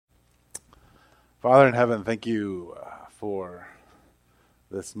Father in heaven, thank you for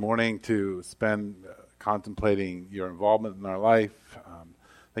this morning to spend contemplating your involvement in our life.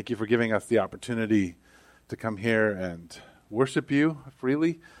 Thank you for giving us the opportunity to come here and worship you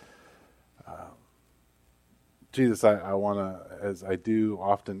freely. Jesus, I want to, as I do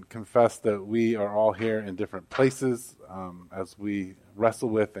often, confess that we are all here in different places as we wrestle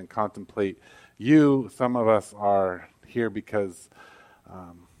with and contemplate you. Some of us are here because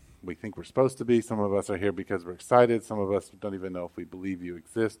we think we're supposed to be. Some of us are here because we're excited. Some of us don't even know if we believe you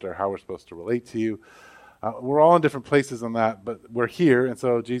exist or how we're supposed to relate to you. We're all in different places on that, but we're here. And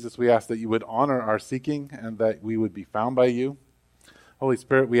so, Jesus, we ask that you would honor our seeking and that we would be found by you. Holy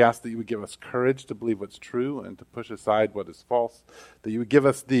Spirit, we ask that you would give us courage to believe what's true and to push aside what is false. That you would give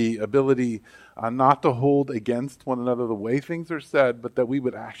us the ability not to hold against one another the way things are said, but that we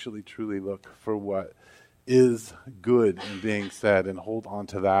would actually truly look for what is good in being said and hold on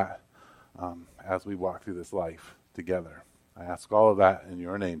to that as we walk through this life together. I ask all of that in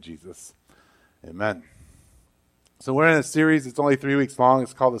your name, Jesus. Amen. So we're in a series, it's only 3 weeks long.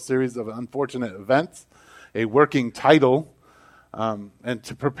 It's called A Series of Unfortunate Events, a working title. And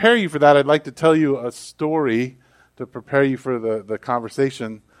to prepare you for that, I'd like to tell you a story to prepare you for the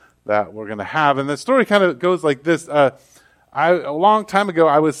conversation that we're going to have. And the story kind of goes like this. A long time ago,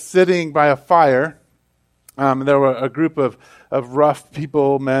 I was sitting by a fire. There were a group of rough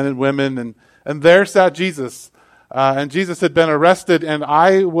people, men and women, and there sat Jesus. And Jesus had been arrested, and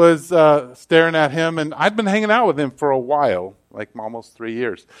I was staring at him, and I'd been hanging out with him for a while, like almost 3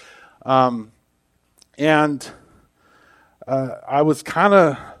 years. I was kind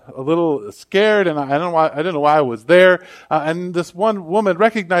of a little scared, and I didn't know why I was there. And this one woman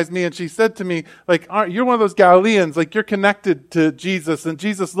recognized me, and she said to me, like, "You're one of those Galileans, like you're connected to Jesus." And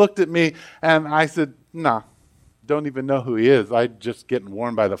Jesus looked at me, and I said, "Nah, don't even know who he is. I'm just getting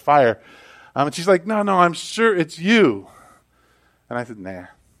warmed by the fire." And she's like, No, I'm sure it's you." And I said, "Nah,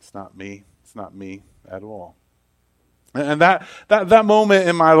 it's not me. It's not me at all." And that moment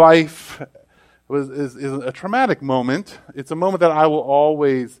in my life is a traumatic moment. It's a moment that I will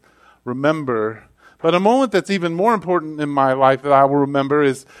always remember. But a moment that's even more important in my life that I will remember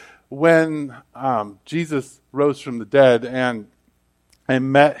is when Jesus rose from the dead, and I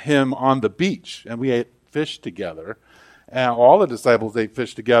met him on the beach, and we ate fish together. And all the disciples ate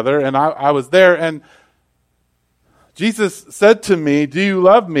fish together, and I was there, and Jesus said to me, "Do you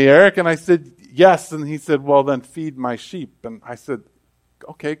love me, Eric?" And I said, "Yes." And he said, "Well, then feed my sheep." And I said,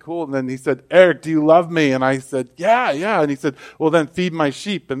 "Okay, cool." And then he said, "Eric, do you love me?" And I said, Yeah. And he said, "Well, then feed my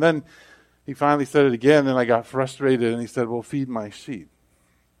sheep." And then he finally said it again, and I got frustrated, and he said, "Well, feed my sheep."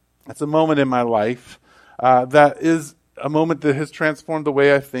 That's a moment in my life that is a moment that has transformed the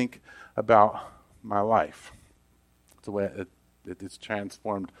way I think about my life. It's the way it's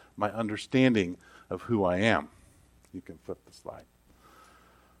transformed my understanding of who I am. You can flip the slide.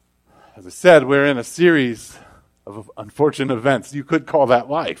 As I said, we're in a series of unfortunate events. You could call that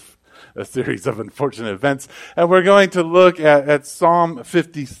life, a series of unfortunate events. And we're going to look at Psalm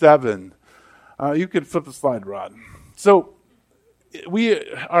 57. You can flip the slide, Rod. So we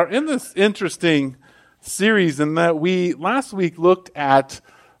are in this interesting series in that we last week looked at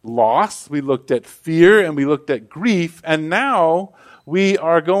loss, we looked at fear, and we looked at grief, and now we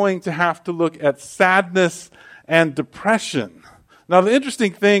are going to have to look at sadness and depression. Now, the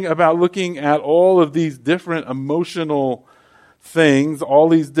interesting thing about looking at all of these different emotional things, all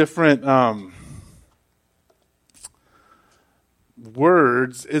these different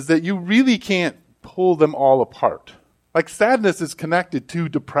words, is that you really can't pull them all apart. Like sadness is connected to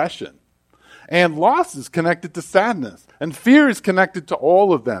depression. And loss is connected to sadness. And fear is connected to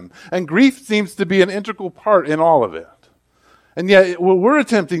all of them. And grief seems to be an integral part in all of it. And yet, what we're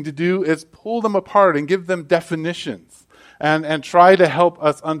attempting to do is pull them apart and give them definitions and try to help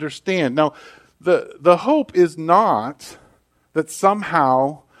us understand. Now, the hope is not that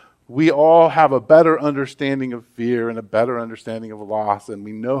somehow we all have a better understanding of fear and a better understanding of loss, and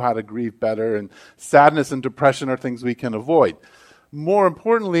we know how to grieve better, and sadness and depression are things we can avoid. More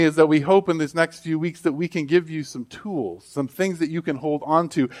importantly is that we hope in these next few weeks that we can give you some tools, some things that you can hold on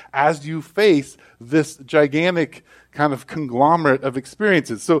to as you face this gigantic kind of conglomerate of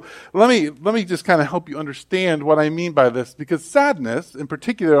experiences. So let me just kind of help you understand what I mean by this, because sadness, in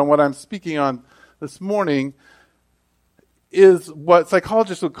particular, on what I'm speaking on this morning, is what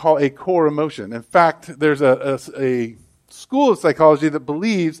psychologists would call a core emotion. In fact, there's a school of psychology that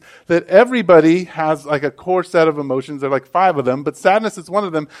believes that everybody has like a core set of emotions. There are like 5 of them, but sadness is one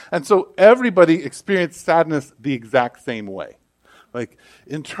of them. And so everybody experiences sadness the exact same way. Like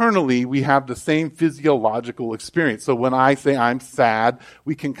internally, we have the same physiological experience. So when I say I'm sad,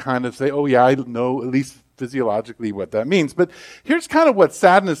 we can kind of say, oh yeah, I know at least physiologically what that means. But here's kind of what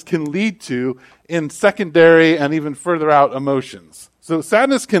sadness can lead to in secondary and even further out emotions. So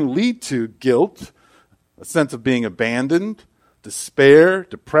sadness can lead to guilt, a sense of being abandoned, despair,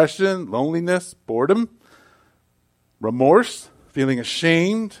 depression, loneliness, boredom, remorse, feeling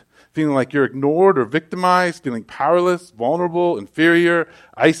ashamed, feeling like you're ignored or victimized, feeling powerless, vulnerable, inferior,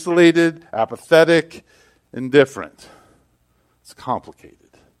 isolated, apathetic, indifferent. It's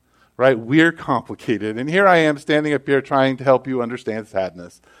complicated, right? We're complicated. And here I am standing up here trying to help you understand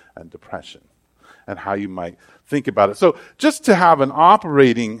sadness and depression and how you might think about it. So just to have an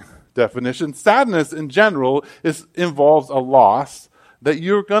operating definition, sadness in general involves a loss that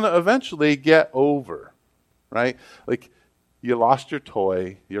you're going to eventually get over, right? Like you lost your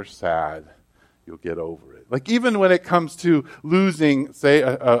toy, you're sad, you'll get over it. Like even when it comes to losing, say,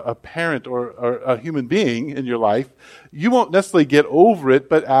 a parent or a human being in your life, you won't necessarily get over it,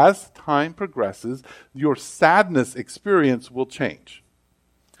 but as time progresses, your sadness experience will change.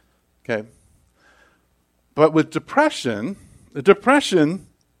 Okay? But with depression, the depression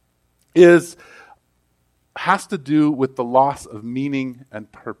has to do with the loss of meaning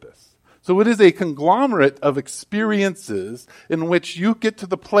and purpose. So it is a conglomerate of experiences in which you get to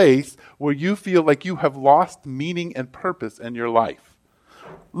the place where you feel like you have lost meaning and purpose in your life.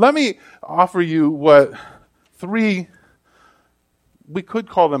 Let me offer you what 3, we could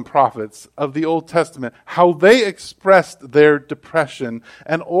call them prophets of the Old Testament, how they expressed their depression,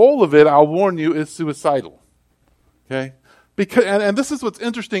 and all of it, I'll warn you, is suicidal. Okay? Because, and this is what's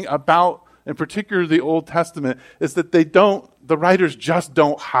interesting about, in particular, the Old Testament, is that the writers just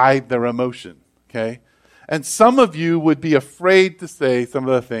don't hide their emotion, okay? And some of you would be afraid to say some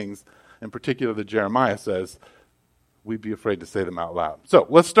of the things, in particular that Jeremiah says, we'd be afraid to say them out loud. So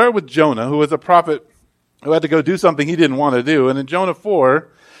let's start with Jonah, who was a prophet who had to go do something he didn't want to do. And in Jonah 4,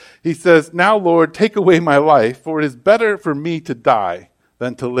 he says, "Now, Lord, take away my life, for it is better for me to die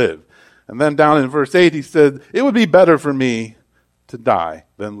than to live." And then down in verse 8, he said, "It would be better for me to die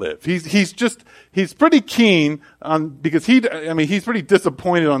than live." He's pretty keen on, because he's pretty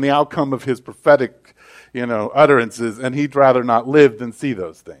disappointed on the outcome of his prophetic, utterances, and he'd rather not live than see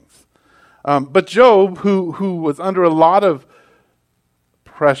those things. But Job, who was under a lot of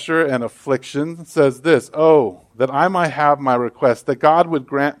pressure and affliction, says this, "Oh, that I might have my request, that God would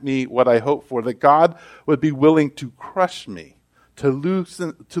grant me what I hope for, that God would be willing to crush me, to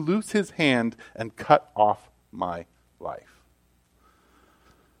loose his hand and cut off my life."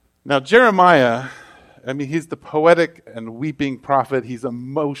 Now, Jeremiah, he's the poetic and weeping prophet. He's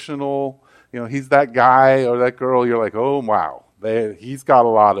emotional. He's that guy or that girl. You're like, oh, wow. He's got a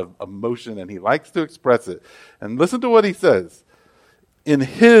lot of emotion, and he likes to express it. And listen to what he says. In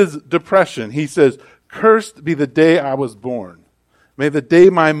his depression, he says, "Cursed be the day I was born. May the day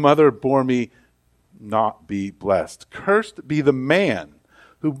my mother bore me not be blessed. Cursed be the man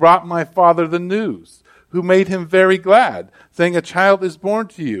who brought my father the news, who made him very glad, saying, a child is born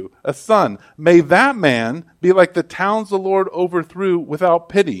to you, a son. May that man be like the towns the Lord overthrew without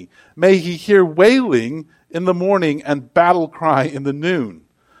pity. May he hear wailing in the morning and battle cry in the noon.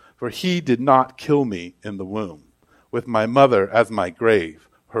 For he did not kill me in the womb, with my mother as my grave,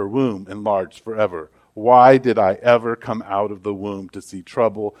 her womb enlarged forever. Why did I ever come out of the womb to see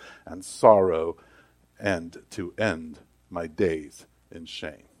trouble and sorrow and to end my days in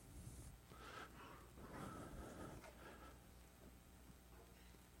shame?"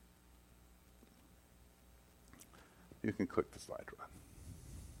 You can click the slide run.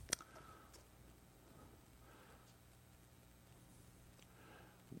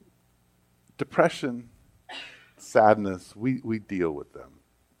 Depression, sadness, we deal with them.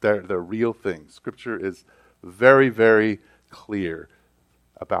 They're real things. Scripture is very, very clear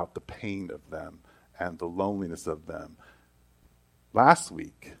about the pain of them and the loneliness of them. Last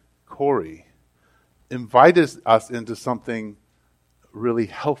week, Corey invited us into something really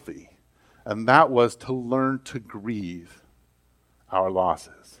healthy, and that was to learn to grieve our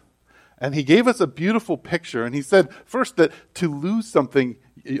losses. And he gave us a beautiful picture, and he said, first, that to lose something,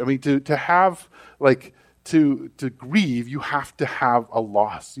 to have, to grieve, you have to have a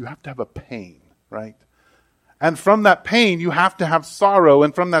loss. You have to have a pain, right? And from that pain, you have to have sorrow,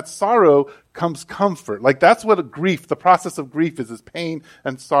 and from that sorrow comes comfort. That's what the process of grief is pain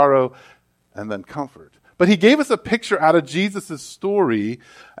and sorrow and then comfort. But he gave us a picture out of Jesus' story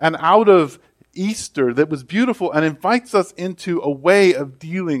and out of Easter that was beautiful and invites us into a way of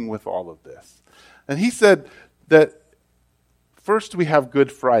dealing with all of this. And he said that first we have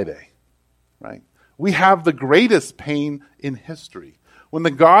Good Friday, right? We have the greatest pain in history. When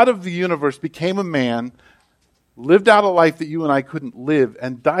the God of the universe became a man, lived out a life that you and I couldn't live,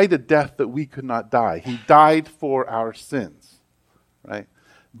 and died a death that we could not die. He died for our sins, right?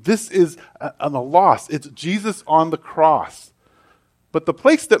 This is a loss. It's Jesus on the cross. But the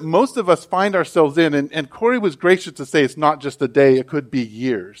place that most of us find ourselves in, and Corey was gracious to say it's not just a day, it could be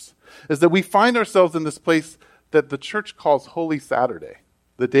years, is that we find ourselves in this place that the church calls Holy Saturday,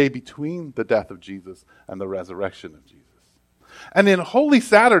 the day between the death of Jesus and the resurrection of Jesus. And in Holy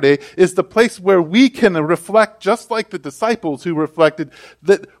Saturday is the place where we can reflect, just like the disciples who reflected,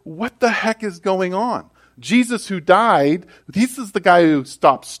 that what the heck is going on? Jesus who died, this is the guy who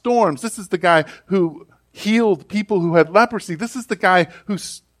stopped storms. This is the guy who healed people who had leprosy. This is the guy who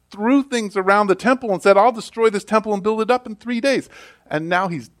threw things around the temple and said, I'll destroy this temple and build it up in 3 days. And now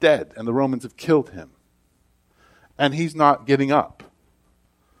he's dead, and the Romans have killed him. And he's not getting up.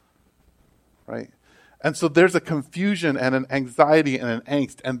 Right? And so there's a confusion and an anxiety and an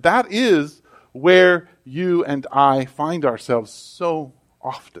angst. And that is where you and I find ourselves so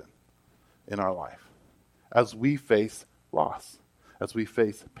often in our life. As we face loss, as we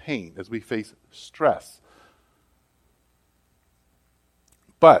face pain, as we face stress.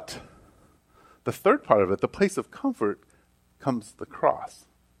 But the third part of it, the place of comfort, comes the cross.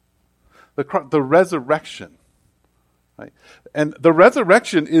 The resurrection. Right? And the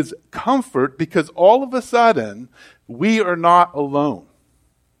resurrection is comfort because all of a sudden, we are not alone.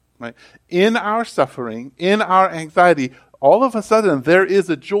 Right? In our suffering, in our anxiety, all of a sudden there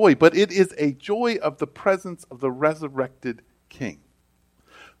is a joy, but it is a joy of the presence of the resurrected King,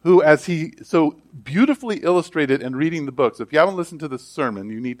 who, as he so beautifully illustrated in reading the book, so if you haven't listened to the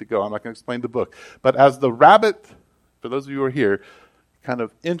sermon, you need to go. I'm not going to explain the book. But as the rabbit, for those of you who are here, kind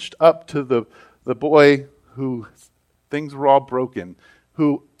of inched up to the boy who things were all broken,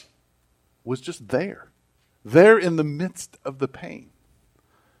 who was just there in the midst of the pain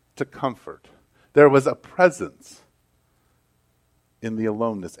to comfort. There was a presence in the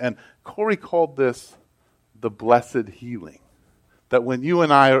aloneness. And Corey called this the blessed healing. That when you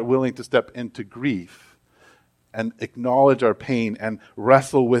and I are willing to step into grief and acknowledge our pain and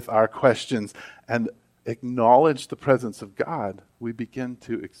wrestle with our questions and acknowledge the presence of God, we begin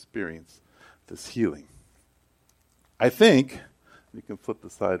to experience this healing. I think, you can flip the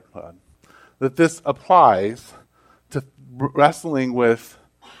side, Rod, that this applies to wrestling with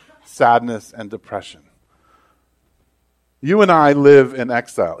sadness and depression. You and I live in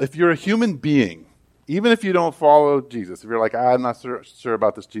exile. If you're a human being, even if you don't follow Jesus, if you're like, I'm not sure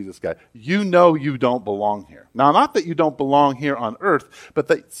about this Jesus guy, you know you don't belong here. Now, not that you don't belong here on earth, but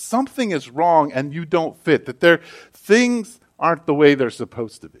that something is wrong and you don't fit, that things aren't the way they're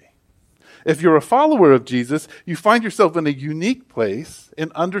supposed to be. If you're a follower of Jesus, you find yourself in a unique place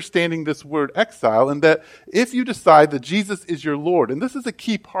in understanding this word exile, and that if you decide that Jesus is your Lord, and this is a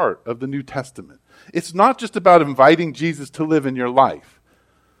key part of the New Testament, it's not just about inviting Jesus to live in your life.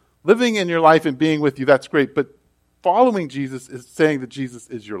 Living in your life and being with you, that's great, but following Jesus is saying that Jesus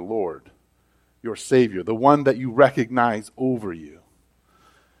is your Lord, your Savior, the one that you recognize over you.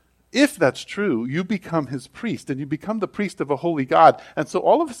 If that's true, you become his priest, and you become the priest of a holy God. And so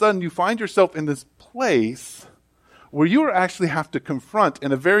all of a sudden you find yourself in this place where you actually have to confront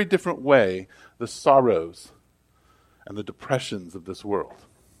in a very different way the sorrows and the depressions of this world.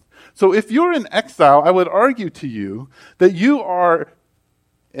 So if you're in exile, I would argue to you that you are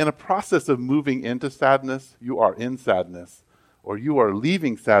in a process of moving into sadness, you are in sadness, or you are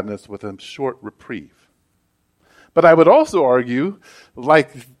leaving sadness with a short reprieve. But I would also argue,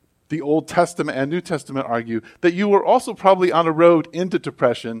 like the Old Testament and New Testament argue, that you are also probably on a road into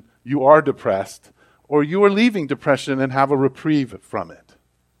depression, you are depressed, or you are leaving depression and have a reprieve from it.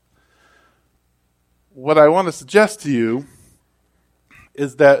 What I want to suggest to you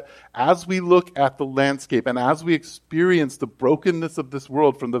is that as we look at the landscape and as we experience the brokenness of this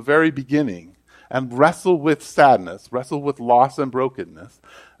world from the very beginning and wrestle with sadness, wrestle with loss and brokenness,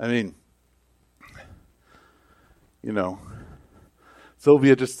 I mean,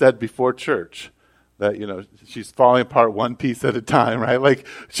 Sylvia just said before church that, she's falling apart one piece at a time, right? Like,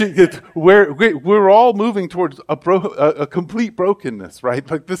 we're all moving towards a complete brokenness,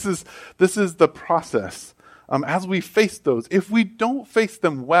 right? Like, this is the process. As we face those, if we don't face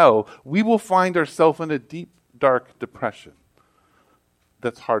them well, we will find ourselves in a deep, dark depression.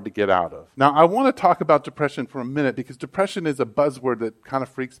 that's hard to get out of. Now, I want to talk about depression for a minute because depression is a buzzword that kind of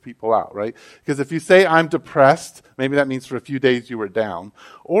freaks people out, right? Because if you say, I'm depressed, maybe that means for a few days you were down.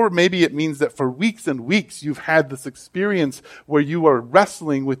 Or maybe it means that for weeks and weeks you've had this experience where you are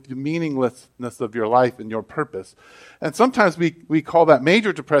wrestling with the meaninglessness of your life and your purpose. And sometimes we call that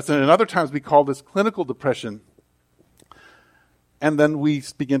major depression, and other times we call this clinical depression. And then we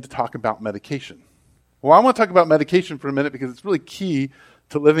begin to talk about medication. Well, I want to talk about medication for a minute because it's really key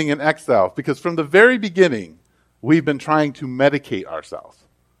to living in exile. Because from the very beginning, we've been trying to medicate ourselves.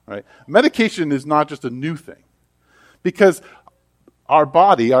 Right? Medication is not just a new thing. Because our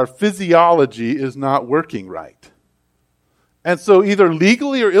body, our physiology is not working right. And so either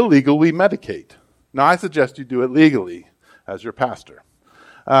legally or illegal, we medicate. Now, I suggest you do it legally as your pastor.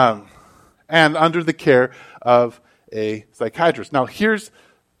 And under the care of a psychiatrist. Now,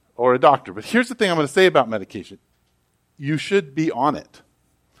 or a doctor. But here's the thing I'm going to say about medication. You should be on it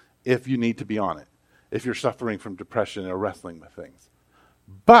if you need to be on it, if you're suffering from depression or wrestling with things.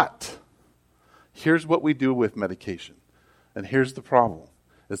 But here's what we do with medication. And here's the problem,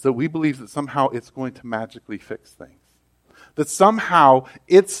 is that we believe that somehow it's going to magically fix things. That somehow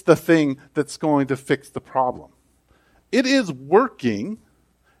it's the thing that's going to fix the problem. It is working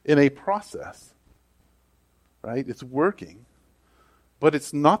in a process, right? It's working. But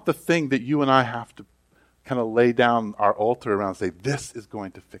it's not the thing that you and I have to kind of lay down our altar around and say, this is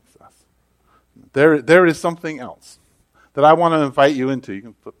going to fix us. There is something else that I want to invite you into. You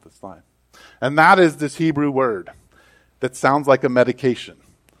can flip the slide. And that is this Hebrew word that sounds like a medication.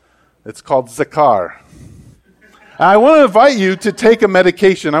 It's called zakar. I want to invite you to take a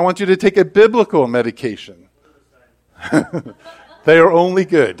medication. I want you to take a biblical medication. They are only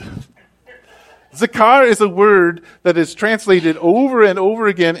good. Zakar is a word that is translated over and over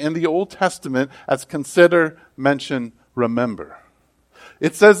again in the Old Testament as consider, mention, remember.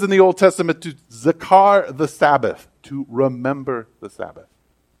 It says in the Old Testament to zakar the Sabbath, to remember the Sabbath.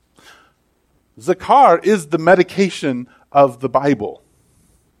 Zakar is the medication of the Bible.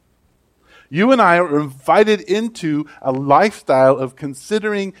 You and I are invited into a lifestyle of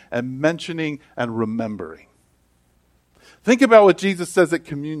considering and mentioning and remembering. Think about what Jesus says at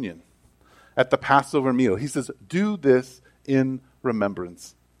communion. At the Passover meal. He says, do this in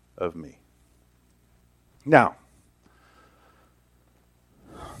remembrance of me. Now,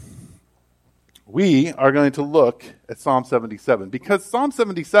 we are going to look at Psalm 77 because Psalm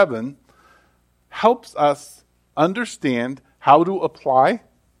 77 helps us understand how to apply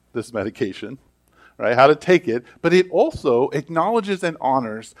this medication, right? How to take it, but it also acknowledges and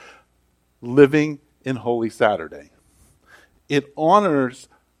honors living in Holy Saturday. It honors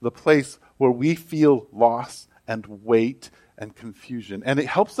the place where we feel loss and weight and confusion. And it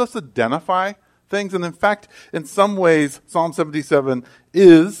helps us identify things. And in fact, in some ways, Psalm 77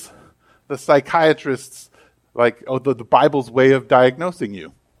 is the psychiatrist's, the Bible's way of diagnosing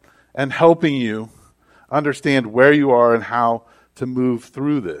you and helping you understand where you are and how to move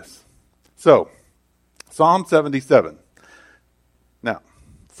through this. So, Psalm 77. Now,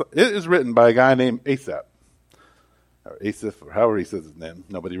 it is written by a guy named Asaph. Or Asaph, or however he says his name.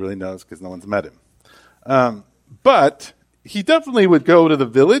 Nobody really knows because no one's met him. But he definitely would go to the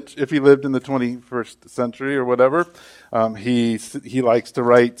village if he lived in the 21st century or whatever. He likes to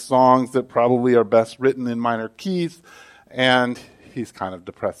write songs that probably are best written in minor keys, and he's kind of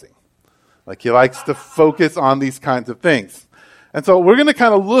depressing. Like he likes to focus on these kinds of things. And so we're going to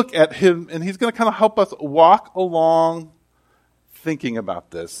kind of look at him, and he's going to kind of help us walk along thinking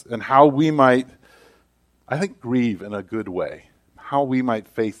about this and how we might, I think, grieve in a good way, how we might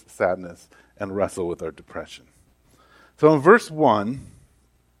face sadness and wrestle with our depression. So in verse 1,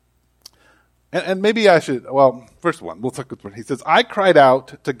 and maybe I should, verse 1, we'll talk with one. He says, I cried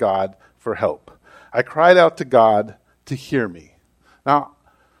out to God for help. I cried out to God to hear me. Now,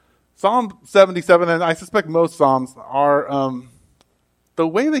 Psalm 77, and I suspect most Psalms are, the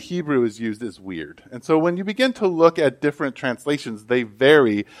way the Hebrew is used is weird. And so when you begin to look at different translations, they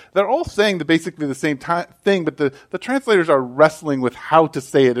vary. They're all saying basically the same thing, but the translators are wrestling with how to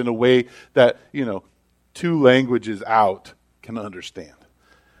say it in a way that, two languages out can understand.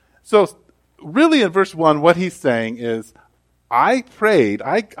 So really in verse 1, what he's saying is, I prayed,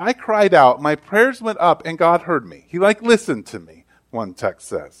 I cried out, my prayers went up, and God heard me. He listened to me, one text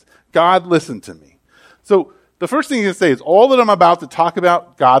says. God listened to me. So the first thing he's going to say is, all that I'm about to talk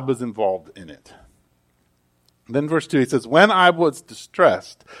about, God was involved in it. Then verse 2, he says, when I was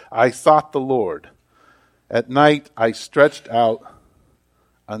distressed, I sought the Lord. At night I stretched out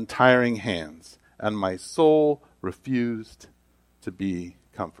untiring hands, and my soul refused to be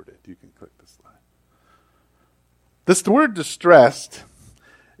comforted. You can click this slide. This word distressed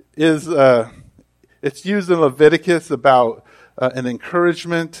is it's used in Leviticus about an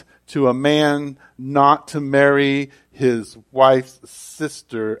encouragement to a man not to marry his wife's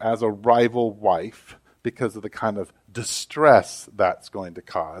sister as a rival wife because of the kind of distress that's going to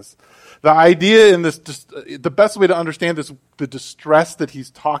cause. The idea in this, the best way to understand this, the distress that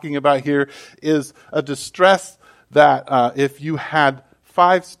he's talking about here is a distress that if you had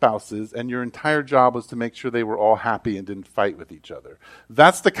 5 spouses and your entire job was to make sure they were all happy and didn't fight with each other.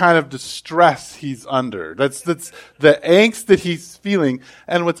 That's the kind of distress he's under. That's the angst that he's feeling.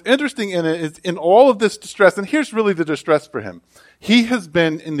 And what's interesting in it is in all of this distress, and here's really the distress for him. He has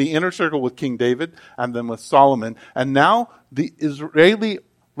been in the inner circle with King David and then with Solomon, and now the Israelite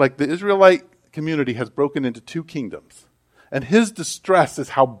community has broken into 2 kingdoms. And his distress is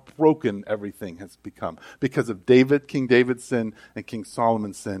how broken everything has become because of King David's sin and King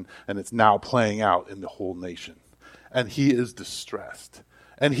Solomon's sin, and it's now playing out in the whole nation. And he is distressed.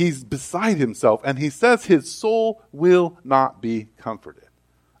 And he's beside himself, and he says his soul will not be comforted.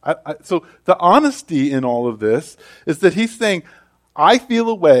 So the honesty in all of this is that he's saying, I feel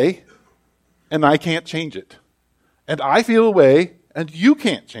a way, and I can't change it. And I feel a way, and you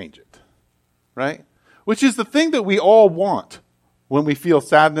can't change it. Right? Which is the thing that we all want when we feel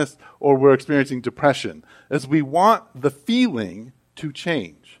sadness or we're experiencing depression, is we want the feeling to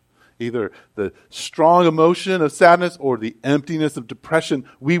change. Either the strong emotion of sadness or the emptiness of depression,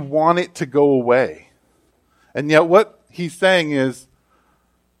 we want it to go away. And yet what he's saying is,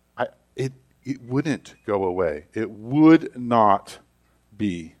 it wouldn't go away. It would not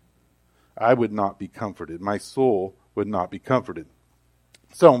be. I would not be comforted. My soul would not be comforted.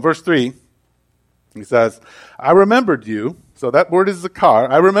 So in verse 3, he says, I remembered you. So that word is zakar.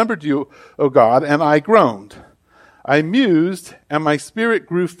 I remembered you, O God, and I groaned. I mused, and my spirit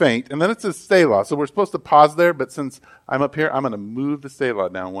grew faint. And then it says Selah. So we're supposed to pause there, but since I'm up here, I'm going to move the Selah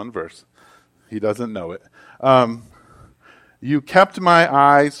down one verse. He doesn't know it. You kept my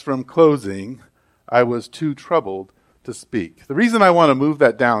eyes from closing. I was too troubled to speak. The reason I want to move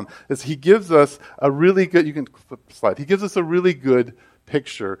that down is he gives us a really good, you can flip the slide. He gives us a really good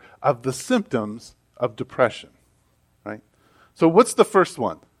picture of the symptoms of depression, right? So what's the first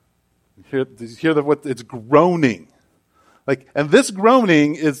one? It's groaning. And this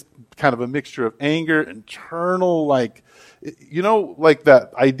groaning is kind of a mixture of anger, internal, like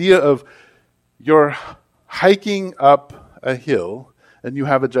that idea of you're hiking up a hill and you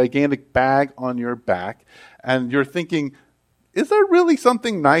have a gigantic bag on your back and you're thinking, is there really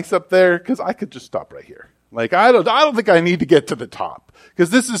something nice up there? Because I could just stop right here. I don't think I need to get to the top because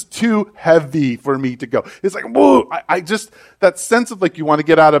this is too heavy for me to go. It's like, whoa, that sense of you want to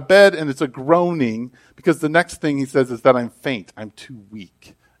get out of bed, and it's a groaning because the next thing he says is that I'm faint. I'm too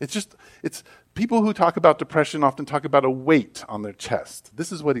weak. It's people who talk about depression often talk about a weight on their chest.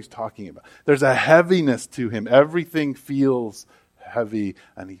 This is what he's talking about. There's a heaviness to him. Everything feels heavy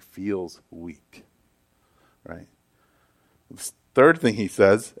and he feels weak, right? Third thing he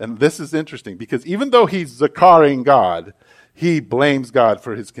says, and this is interesting because even though he's zakaring God, he blames God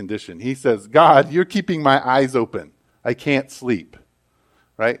for his condition. He says, God, you're keeping my eyes open. I can't sleep,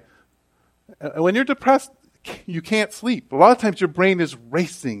 right? When you're depressed, you can't sleep. A lot of times your brain is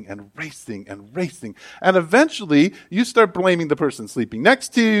racing and racing and racing. And eventually you start blaming the person sleeping next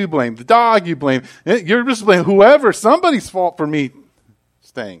to you, you blame the dog, you're just blaming whoever, somebody's fault for me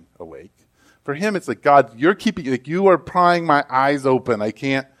staying awake. For him, it's like, God, you're keeping, you are prying my eyes open. I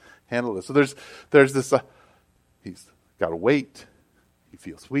can't handle this. So there's this, he's got to wait. He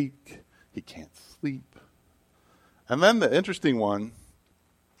feels weak. He can't sleep. And then the interesting one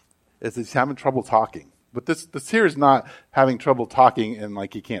is he's having trouble talking. But this here is not having trouble talking and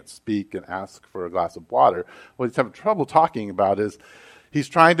he can't speak and ask for a glass of water. What he's having trouble talking about is he's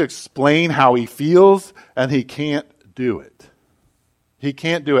trying to explain how he feels and he can't do it. He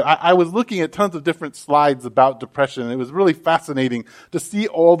can't do it. I was looking at tons of different slides about depression, and it was really fascinating to see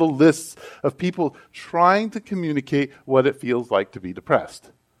all the lists of people trying to communicate what it feels like to be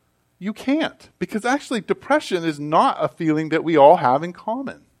depressed. You can't, because actually depression is not a feeling that we all have in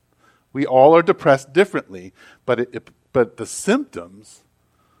common. We all are depressed differently, but the symptoms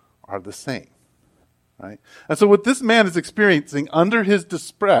are the same, right? And so what this man is experiencing under his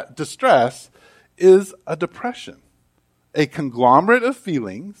distress is a depression. A conglomerate of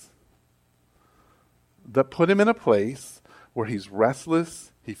feelings that put him in a place where he's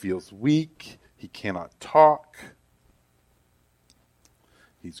restless, he feels weak, he cannot talk,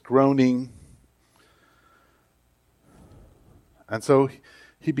 he's groaning. And so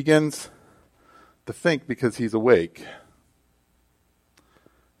he begins to think because he's awake. He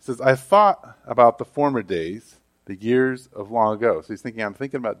says, I thought about the former days the years of long ago. So he's thinking, I'm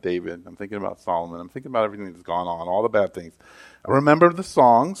thinking about David, I'm thinking about Solomon, I'm thinking about everything that's gone on, all the bad things. I remember the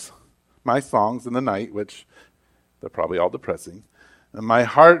songs, my songs in the night, which they're probably all depressing. And my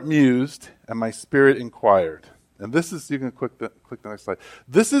heart mused and my spirit inquired. And this is, you can click the next slide.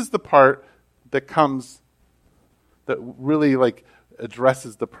 This is the part that really like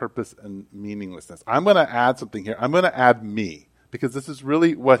addresses the purpose and meaninglessness. I'm going to add something here. I'm going to add me, because this is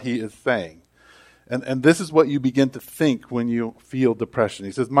really what he is saying. And this is what you begin to think when you feel depression.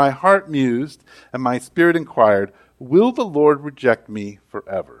 He says, my heart mused and my spirit inquired, will the Lord reject me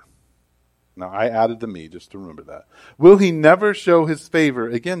forever? Now, I added the me, just to remember that. Will he never show his favor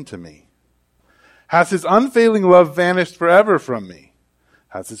again to me? Has his unfailing love vanished forever from me?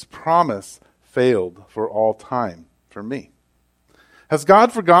 Has his promise failed for all time for me? Has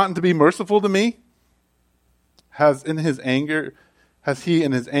God forgotten to be merciful to me? Has he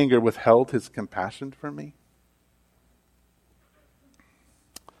in his anger withheld his compassion for me?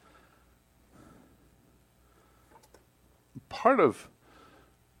 Part of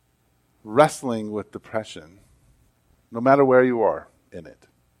wrestling with depression, no matter where you are in it,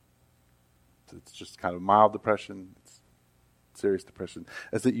 it's just kind of mild depression, it's serious depression,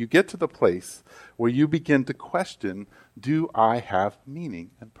 is that you get to the place where you begin to question, do I have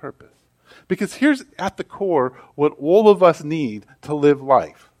meaning and purpose? Because here's at the core what all of us need to live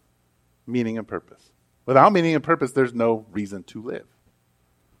life, meaning and purpose. Without meaning and purpose, there's no reason to live.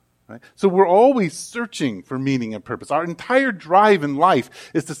 Right? So we're always searching for meaning and purpose. Our entire drive in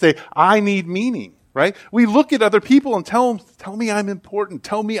life is to say, I need meaning. Right? We look at other people and tell me I'm important.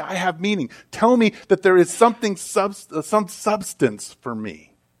 Tell me I have meaning. Tell me that there is something, some substance for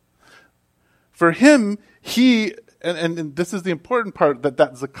me. For him, and this is the important part, that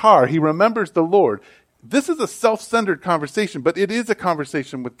Zakar, he remembers the Lord. This is a self-centered conversation, but it is a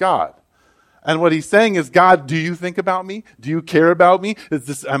conversation with God. And what he's saying is, God, do you think about me? Do you care about me?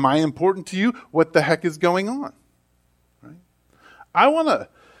 Am I important to you? What the heck is going on? Right? I want to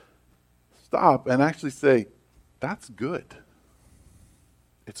stop and actually say, that's good.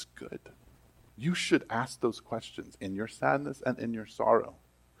 It's good. You should ask those questions in your sadness and in your sorrow.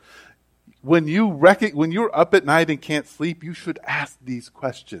 When you're up at night and can't sleep, you should ask these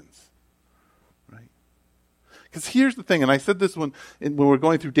questions. Right? Because here's the thing, and I said this when we're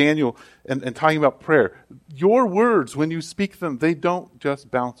going through Daniel and talking about prayer. Your words, when you speak them, they don't just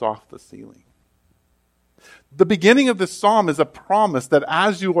bounce off the ceiling. The beginning of this psalm is a promise that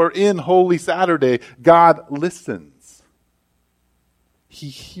as you are in Holy Saturday, God listens. He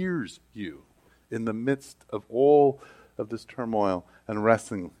hears you in the midst of all of this turmoil and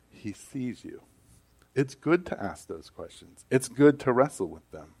wrestling. He sees you. It's good to ask those questions. It's good to wrestle with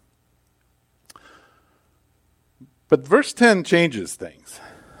them. But verse 10 changes things.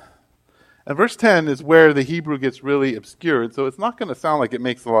 And verse 10 is where the Hebrew gets really obscured, so it's not going to sound like it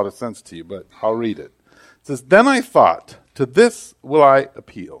makes a lot of sense to you, but I'll read it. It says, then I thought, to this will I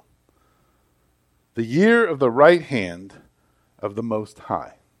appeal, the year of the right hand of the Most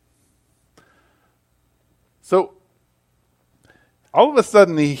High. So, all of a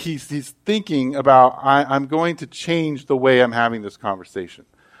sudden, he's thinking about, I'm going to change the way I'm having this conversation.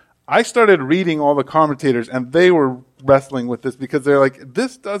 I started reading all the commentators, and they were wrestling with this because they're like,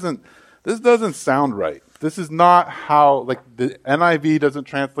 this doesn't sound right. This is not how, like, the NIV doesn't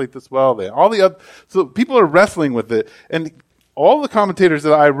translate this well. So people are wrestling with it. And all the commentators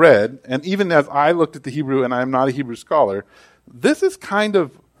that I read, and even as I looked at the Hebrew, and I'm not a Hebrew scholar, this is kind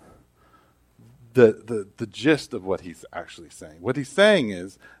of the gist of what he's actually saying. What he's saying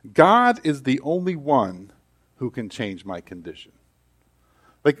is, God is the only one who can change my condition.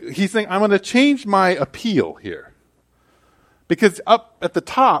 Like, he's saying, I'm going to change my appeal here. Because up at the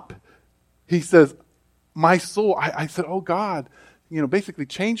top, he says, my soul, I said, oh God, basically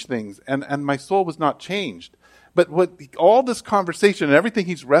change things. And my soul was not changed. But all this conversation and everything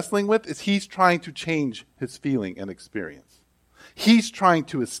he's wrestling with is he's trying to change his feeling and experience. He's trying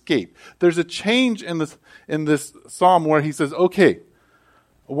to escape. There's a change in this psalm where he says, okay,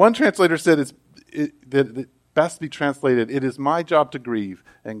 one translator said that it best be translated, it is my job to grieve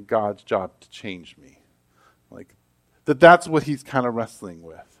and God's job to change me. Like, that's what he's kind of wrestling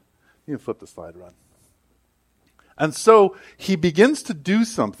with. You can flip the slide, Ron. And so he begins to do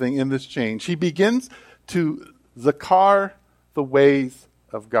something in this change. He begins to zakar the ways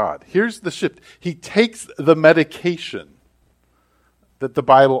of God. Here's the shift. He takes the medication that the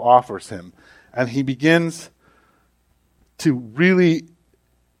Bible offers him, and he begins to really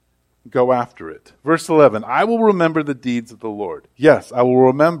go after it. Verse 11, I will remember the deeds of the Lord. Yes, I will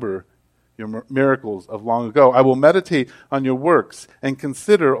remember your miracles of long ago. I will meditate on your works and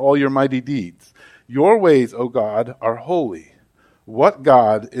consider all your mighty deeds. Your ways, O God, are holy. What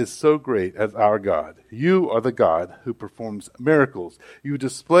God is so great as our God? You are the God who performs miracles. You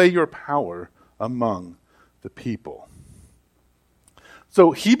display your power among the people.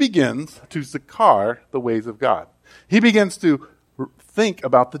 So he begins to zakar the ways of God. He begins to think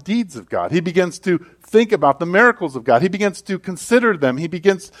about the deeds of God. He begins to think about the miracles of God. He begins to consider them. He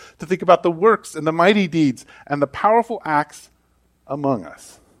begins to think about the works and the mighty deeds and the powerful acts among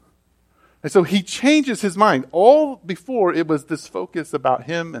us. And so he changes his mind. All before, it was this focus about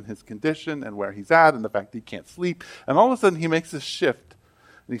him and his condition and where he's at and the fact that he can't sleep. And all of a sudden he makes this shift.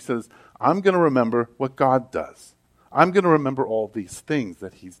 And he says, I'm going to remember what God does. I'm going to remember all these things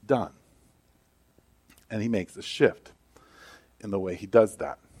that he's done. And he makes a shift in the way he does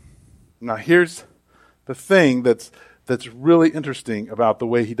that. Now here's the thing that's really interesting about the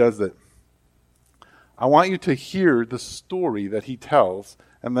way he does it. I want you to hear the story that he tells,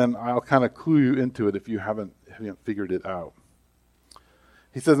 and then I'll kind of clue you into it if you haven't figured it out.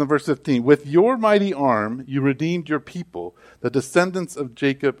 He says in verse 15, with your mighty arm you redeemed your people, the descendants of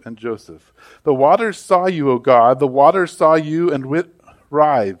Jacob and Joseph. The waters saw you, O God, the waters saw you and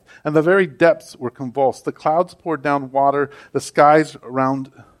writhed, and the very depths were convulsed. The clouds poured down water, the skies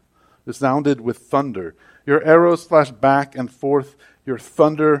around resounded with thunder. Your arrows flashed back and forth, your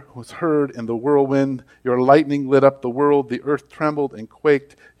thunder was heard in the whirlwind, your lightning lit up the world, the earth trembled and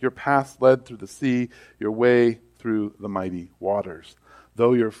quaked, your paths led through the sea, your way through the mighty waters.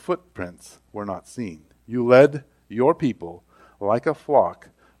 Though your footprints were not seen, you led your people like a flock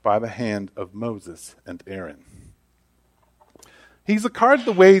by the hand of Moses and Aaron. He's zakared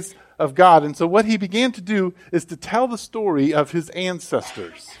the ways of God, and so what he began to do is to tell the story of his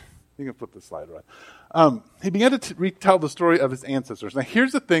ancestors. You can flip the slide around. He began to retell the story of his ancestors. Now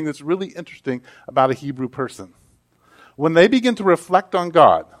here's the thing that's really interesting about a Hebrew person. When they begin to reflect on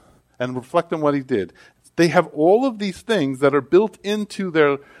God and reflect on what he did, they have all of these things that are built into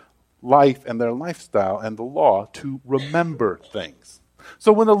their life and their lifestyle and the law to remember things.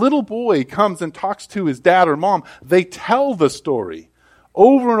 So when a little boy comes and talks to his dad or mom, they tell the story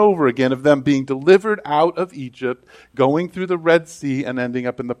over and over again of them being delivered out of Egypt, going through the Red Sea and ending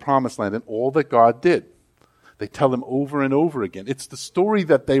up in the Promised Land and all that God did. They tell them over and over again. It's the story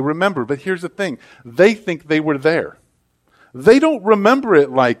that they remember. But here's the thing. They think they were there. They don't remember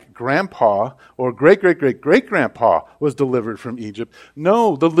it like grandpa or great-great-great-great-grandpa was delivered from Egypt.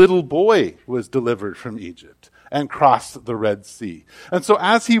 No, the little boy was delivered from Egypt and crossed the Red Sea. And so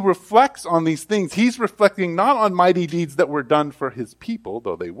as he reflects on these things, he's reflecting not on mighty deeds that were done for his people,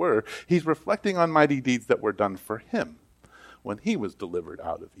 though they were. He's reflecting on mighty deeds that were done for him when he was delivered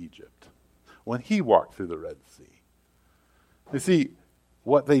out of Egypt, when he walked through the Red Sea. You see,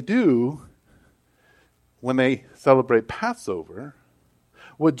 what they do when they celebrate Passover,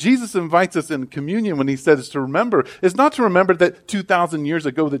 what Jesus invites us in communion when he says to remember is not to remember that 2,000 years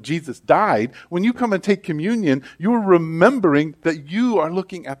ago that Jesus died. When you come and take communion, you're remembering that you are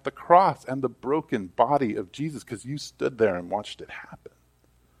looking at the cross and the broken body of Jesus because you stood there and watched it happen.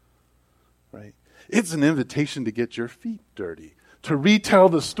 Right? It's an invitation to get your feet dirty, to retell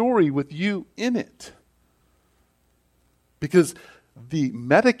the story with you in it. Because the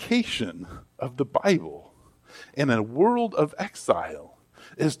medication of the Bible in a world of exile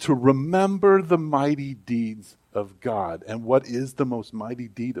is to remember the mighty deeds of God. And what is the most mighty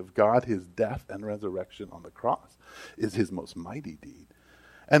deed of God? His death and resurrection on the cross is his most mighty deed.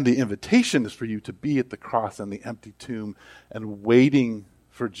 And the invitation is for you to be at the cross and the empty tomb and waiting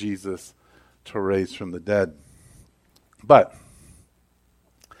for Jesus to rise from the dead. But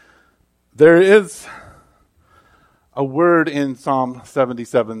there is a word in Psalm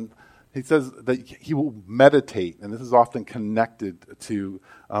 77. He says that he will meditate, and this is often connected to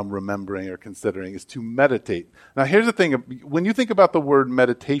remembering or considering, is to meditate. Now here's the thing, when you think about the word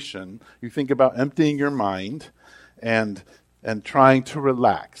meditation, you think about emptying your mind and trying to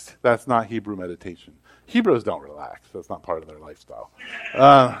relax. That's not Hebrew meditation. Hebrews don't relax. That's not part of their lifestyle.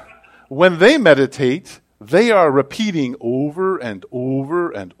 When they meditate, they are repeating over and over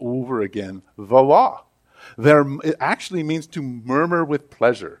and over again the law. It actually means to murmur with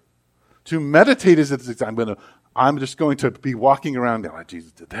pleasure. To meditate is I'm just going to be walking around and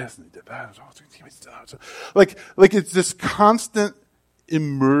Jesus did this and he did that. Like it's this constant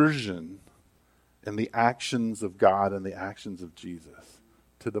immersion in the actions of God and the actions of Jesus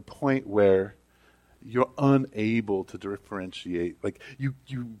to the point where you're unable to differentiate. Like you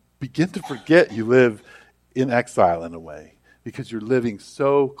begin to forget you live in exile in a way because you're living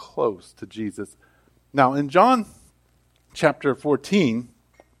so close to Jesus. Now in John chapter 14,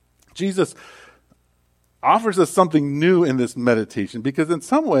 Jesus offers us something new in this meditation because in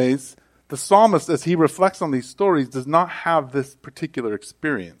some ways the psalmist, as he reflects on these stories, does not have this particular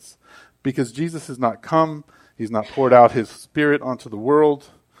experience because Jesus has not come. He's not poured out his Spirit onto the world.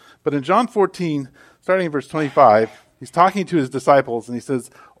 But in John 14, starting in verse 25, he's talking to his disciples and he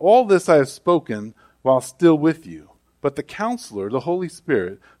says, "All this I have spoken while still with you. But the Counselor, the Holy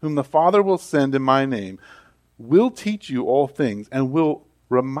Spirit, whom the Father will send in my name, will teach you all things and will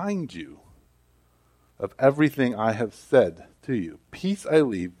remind you of everything I have said to you. Peace I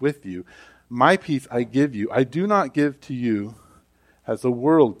leave with you. My peace I give you. I do not give to you as the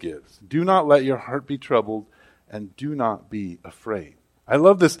world gives. Do not let your heart be troubled and do not be afraid." I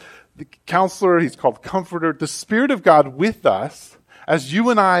love this. The Counselor, he's called Comforter. The Spirit of God with us, as you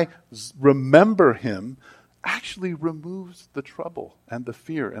and I remember him, actually removes the trouble and the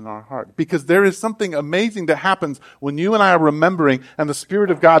fear in our heart. Because there is something amazing that happens when you and I are remembering and the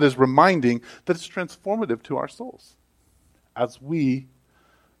Spirit of God is reminding that it's transformative to our souls as we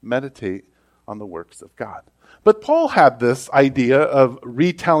meditate on the works of God. But Paul had this idea of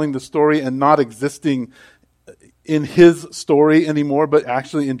retelling the story and not existing in his story anymore, but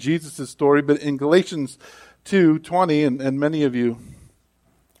actually in Jesus' story. But in Galatians 2:20, and many of you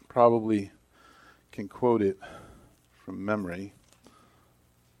probably can quote it from memory.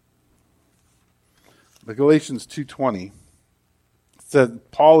 But Galatians 2:20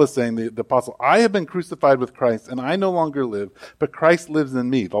 said, Paul is saying, the apostle, "I have been crucified with Christ, and I no longer live, but Christ lives in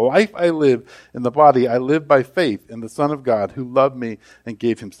me. The life I live in the body, I live by faith in the Son of God, who loved me and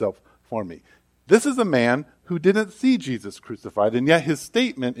gave himself for me." This is a man who didn't see Jesus crucified, and yet his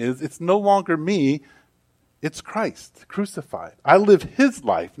statement is, it's no longer me, it's Christ crucified. I live his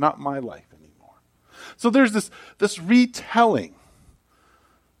life, not my life. So there's this retelling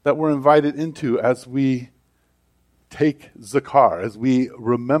that we're invited into as we take Zakar, as we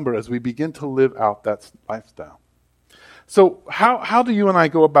remember, as we begin to live out that lifestyle. So how do you and I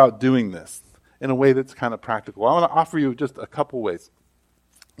go about doing this in a way that's kind of practical? I want to offer you just a couple ways.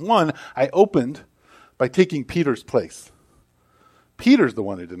 One, I opened by taking Peter's place. Peter's the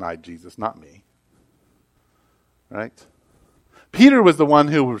one who denied Jesus, not me. Right? Peter was the one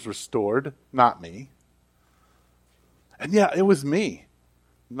who was restored, not me. And yeah, it was me,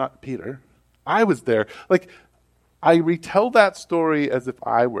 not Peter. I was there. Like, I retell that story as if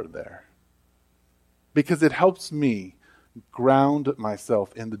I were there. Because it helps me ground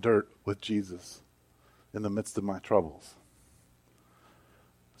myself in the dirt with Jesus in the midst of my troubles.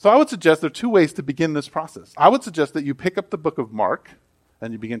 So I would suggest there are two ways to begin this process. I would suggest that you pick up the book of Mark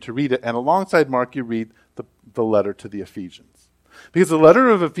and you begin to read it. And alongside Mark, you read the letter to the Ephesians. Because the letter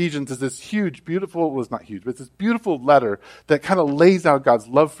of Ephesians is this huge, beautiful, well, it's not huge, but it's this beautiful letter that kind of lays out God's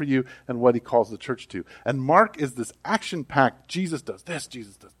love for you and what he calls the church to. And Mark is this action-packed, Jesus does this,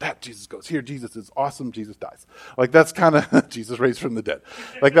 Jesus does that, Jesus goes here, Jesus is awesome, Jesus dies. Like that's kind of, Jesus raised from the dead.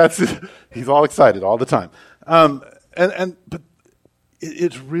 Like that's, he's all excited all the time. But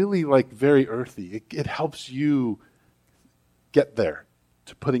it's really like very earthy. It helps you get there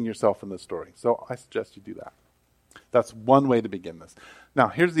to putting yourself in the story. So I suggest you do that. That's one way to begin this. Now,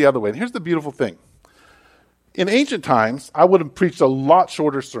 here's the other way. And here's the beautiful thing. In ancient times, I would have preached a lot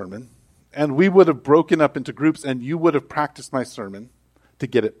shorter sermon, and we would have broken up into groups, and you would have practiced my sermon to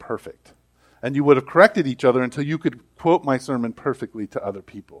get it perfect. And you would have corrected each other until you could quote my sermon perfectly to other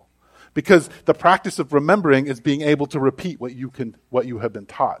people. Because the practice of remembering is being able to repeat what you have been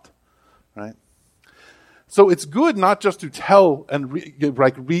taught, right? So it's good not just to tell and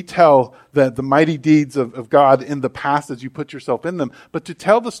retell the mighty deeds of God in the past as you put yourself in them, but to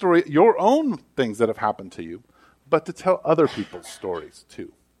tell the story, your own things that have happened to you, but to tell other people's stories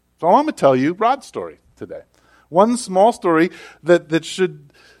too. So I'm going to tell you Rod's story today. One small story that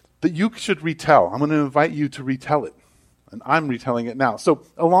you should retell. I'm going to invite you to retell it. And I'm retelling it now. So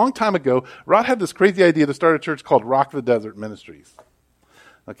a long time ago, Rod had this crazy idea to start a church called Rock the Desert Ministries.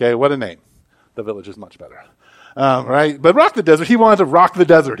 Okay, what a name. The Village is much better. Right? But Rock the Desert, he wanted to rock the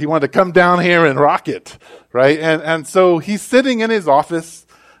desert. He wanted to come down here and rock it. Right? And so he's sitting in his office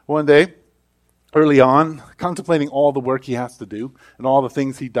one day, early on, contemplating all the work he has to do and all the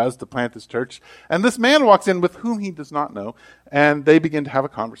things he does to plant this church. And this man walks in with whom he does not know, and they begin to have a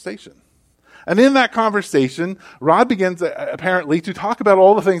conversation. And in that conversation, Rod begins apparently to talk about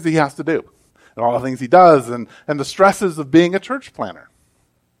all the things that he has to do and all the things he does and the stresses of being a church planner.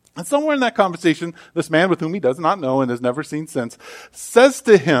 And somewhere in that conversation, this man with whom he does not know and has never seen since says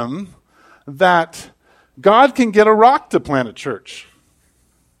to him that God can get a rock to plant a church.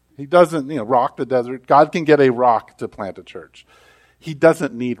 He doesn't, rock the desert. God can get a rock to plant a church. He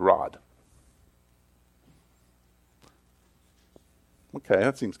doesn't need Rod. Okay,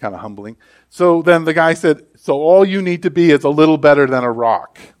 that seems kind of humbling. So then the guy said, so all you need to be is a little better than a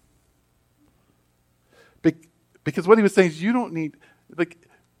rock. Because what he was saying is you don't need,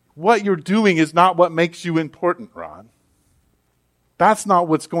 what you're doing is not what makes you important, Ron. That's not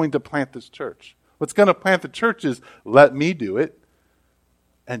what's going to plant this church. What's going to plant the church is let me do it,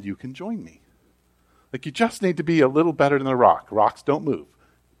 and you can join me. You just need to be a little better than a rock. Rocks don't move.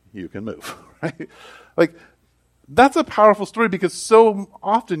 You can move, right? That's a powerful story because so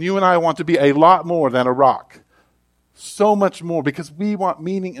often you and I want to be a lot more than a rock. So much more because we want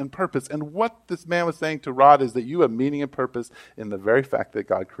meaning and purpose. And what this man was saying to Rod is that you have meaning and purpose in the very fact that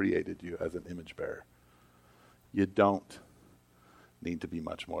God created you as an image bearer. You don't need to be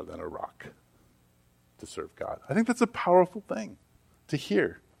much more than a rock to serve God. I think that's a powerful thing to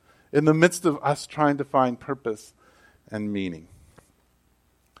hear in the midst of us trying to find purpose and meaning.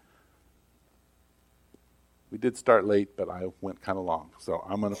 We did start late, but I went kind of long, so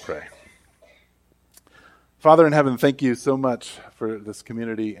I'm going to pray. Father in heaven, thank you so much for this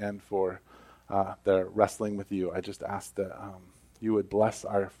community and for their wrestling with you. I just ask that you would bless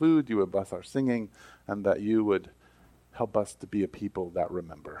our food, you would bless our singing, and that you would help us to be a people that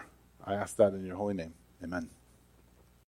remember. I ask that in your holy name. Amen.